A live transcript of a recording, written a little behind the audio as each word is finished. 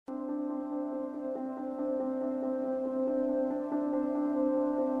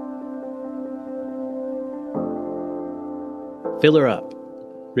Fill Her Up,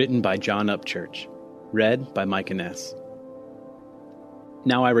 written by John Upchurch, read by Micah Ness.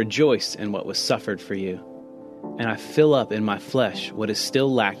 Now I rejoice in what was suffered for you, and I fill up in my flesh what is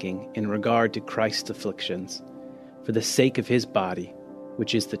still lacking in regard to Christ's afflictions, for the sake of his body,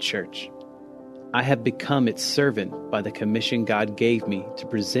 which is the church. I have become its servant by the commission God gave me to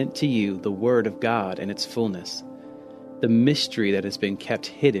present to you the word of God in its fullness, the mystery that has been kept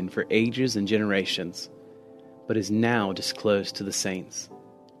hidden for ages and generations, but is now disclosed to the saints.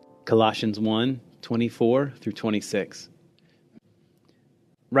 Colossians 1:24-26.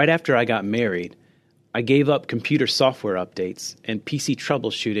 Right after I got married, I gave up computer software updates and PC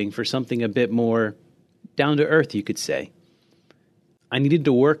troubleshooting for something a bit more down to earth, you could say. I needed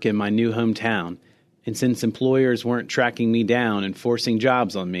to work in my new hometown, and since employers weren't tracking me down and forcing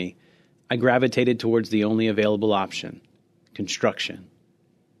jobs on me, I gravitated towards the only available option: construction.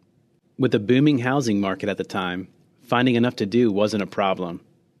 With a booming housing market at the time, finding enough to do wasn't a problem.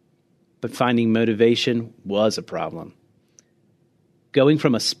 But finding motivation was a problem. Going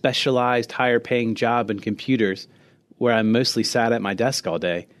from a specialized, higher-paying job in computers, where I mostly sat at my desk all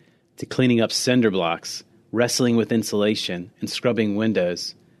day, to cleaning up cinder blocks, wrestling with insulation, and scrubbing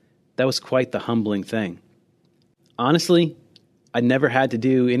windows, that was quite the humbling thing. Honestly, I'd never had to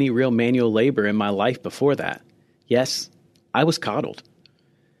do any real manual labor in my life before that. Yes, I was coddled.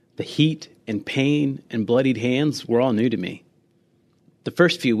 The heat and pain and bloodied hands were all new to me. The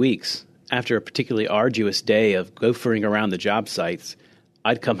first few weeks, after a particularly arduous day of gophering around the job sites,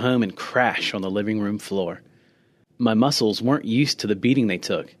 I'd come home and crash on the living room floor. My muscles weren't used to the beating they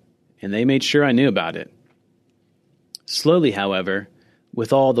took, and they made sure I knew about it. Slowly, however,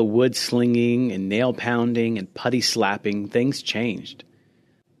 with all the wood slinging and nail pounding and putty slapping, things changed.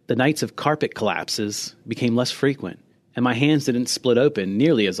 The nights of carpet collapses became less frequent, and my hands didn't split open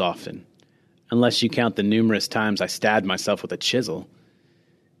nearly as often, unless you count the numerous times I stabbed myself with a chisel.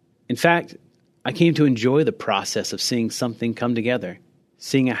 In fact, I came to enjoy the process of seeing something come together,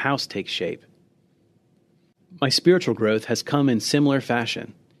 seeing a house take shape. My spiritual growth has come in similar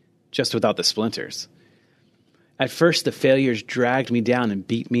fashion, just without the splinters. At first, the failures dragged me down and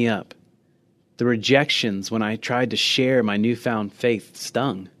beat me up. The rejections when I tried to share my newfound faith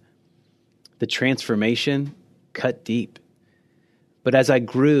stung. The transformation cut deep. But as I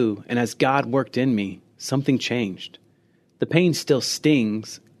grew and as God worked in me, something changed. The pain still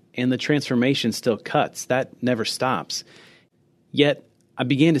stings and the transformation still cuts. That never stops. Yet, I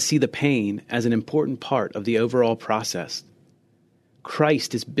began to see the pain as an important part of the overall process.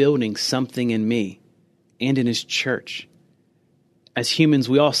 Christ is building something in me and in his church. As humans,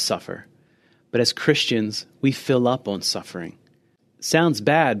 we all suffer, but as Christians, we fill up on suffering. Sounds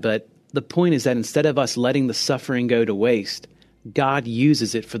bad, but the point is that instead of us letting the suffering go to waste, God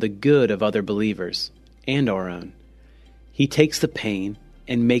uses it for the good of other believers and our own. He takes the pain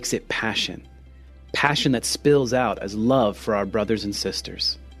and makes it passion that spills out as love for our brothers and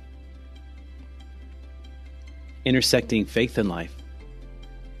sisters. Intersecting faith and life.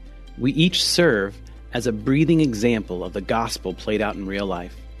 We each serve as a breathing example of the gospel played out in real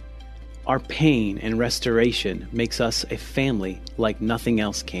life. Our pain and restoration makes us a family like nothing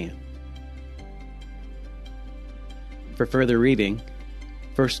else can. For further reading,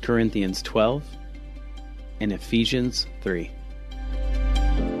 1 Corinthians 12 and Ephesians 3.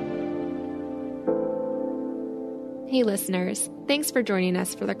 Hey listeners, thanks for joining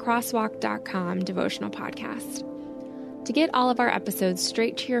us for the Crosswalk.com devotional podcast. To get all of our episodes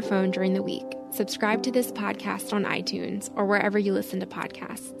straight to your phone during the week, subscribe to this podcast on iTunes or wherever you listen to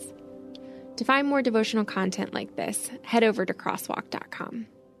podcasts. To find more devotional content like this, head over to Crosswalk.com.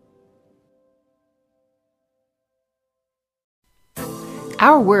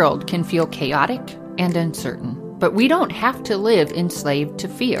 Our world can feel chaotic and uncertain, but we don't have to live enslaved to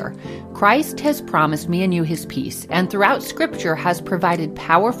fear. Christ has promised me and you his peace, and throughout Scripture has provided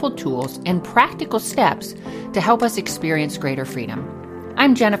powerful tools and practical steps to help us experience greater freedom.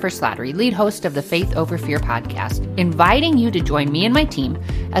 I'm Jennifer Slattery, lead host of the Faith Over Fear podcast, inviting you to join me and my team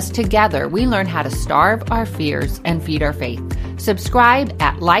as together we learn how to starve our fears and feed our faith. Subscribe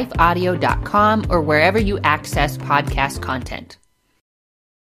at lifeaudio.com or wherever you access podcast content.